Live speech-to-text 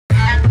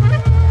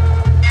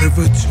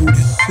River to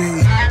the sea,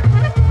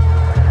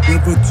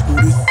 river to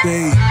the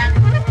sea,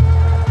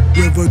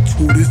 river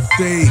to the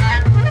sea,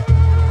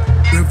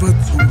 river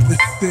to the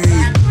sea,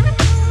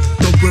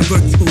 the river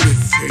to the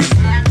sea,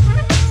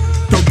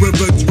 the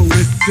river to the sea, the river to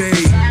the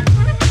sea,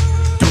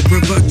 the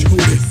river to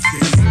the sea.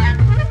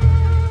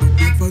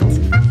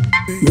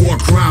 War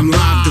crime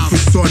live, the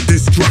facade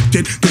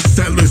destructed. The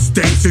settler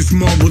states is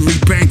morally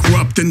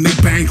bankrupt and they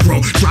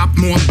bankroll. Drop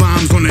more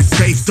bombs on a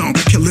safe zone,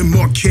 killing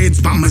more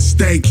kids by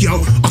mistake,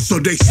 yo. Also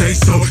they say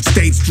so,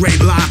 state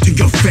straight lie to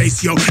your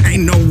face, yo.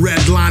 Ain't no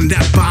red line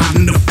that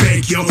Biden the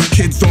fake, yo.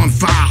 Kids on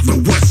fire,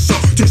 the what's so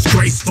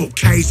disgraceful,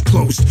 case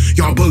closed.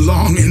 Y'all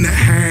belong in the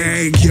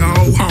Hague, yo.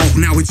 Oh,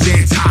 now it's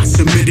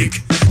anti-Semitic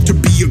to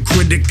be a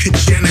critic of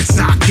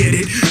genocide, get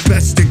it?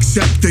 Best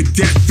accept the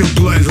death and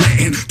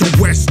bloodletting. The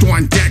West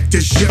on deck to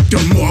ship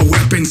them more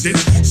weapons. It's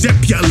zip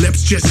your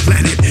lips, just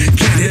let it,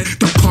 get it?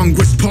 The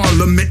Congress,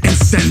 Parliament, and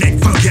Senate,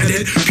 forget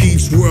it.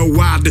 Peeps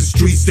worldwide, the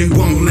streets, they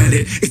won't let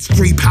it. It's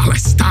free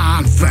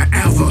Palestine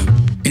forever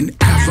and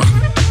ever.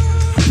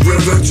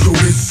 River to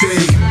the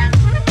sea,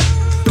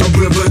 the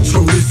river to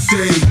the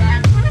sea,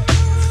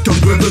 the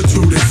river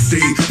to the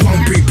sea.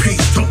 Won't be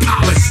peace till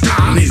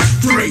Palestine is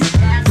free,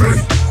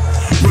 free.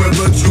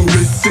 River to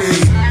the sea,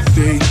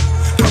 see,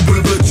 the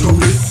river to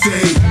the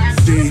sea,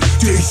 see,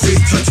 DC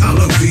to Tel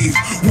Aviv,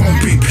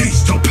 won't be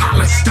peace till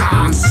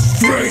Palestine's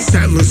free.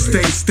 Settler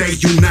states stay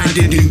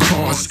united in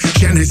cause.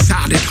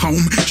 Genocide at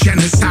home,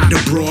 genocide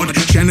abroad.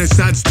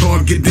 Genocide's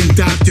targeting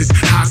doctors,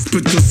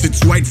 hospitals,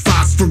 it's white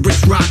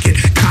phosphorus rocket.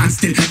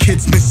 Constant,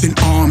 kids missing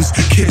arms,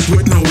 kids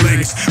with no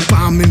legs,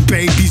 bombing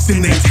babies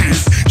in their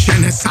tents.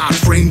 Genocide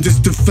framed as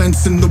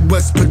defense and the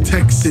West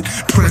protects it.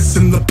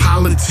 Pressing the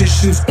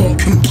politicians all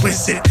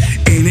complicit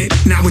in it.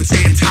 Now it's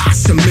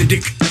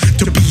anti-Semitic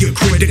to be a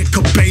critic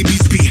of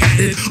babies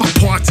beheaded.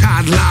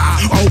 Apartheid lie,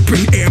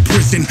 open air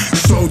prison,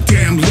 so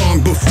damn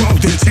long before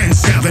the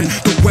 10-7.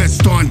 The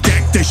West on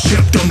deck to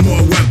ship them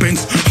more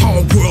weapons.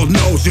 Whole world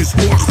knows there's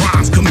war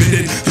crimes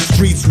committed. The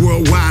streets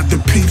worldwide, the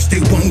peeps, they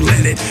won't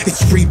let it.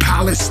 It's free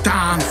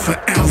Palestine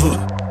forever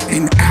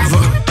and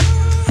ever.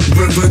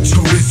 River to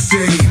the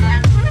sea,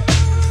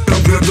 the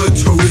river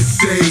to the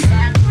sea,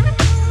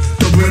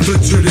 the river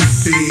to the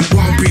sea.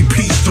 Won't be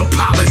peace till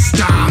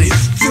Palestine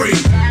is free,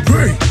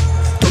 free.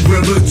 The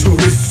river to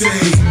the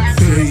sea,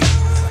 see,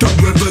 the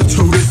river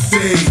to the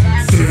sea,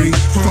 see.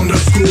 From the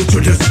school to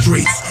the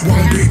streets,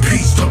 won't be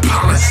peace till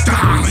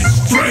Palestine is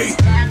free,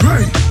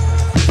 free.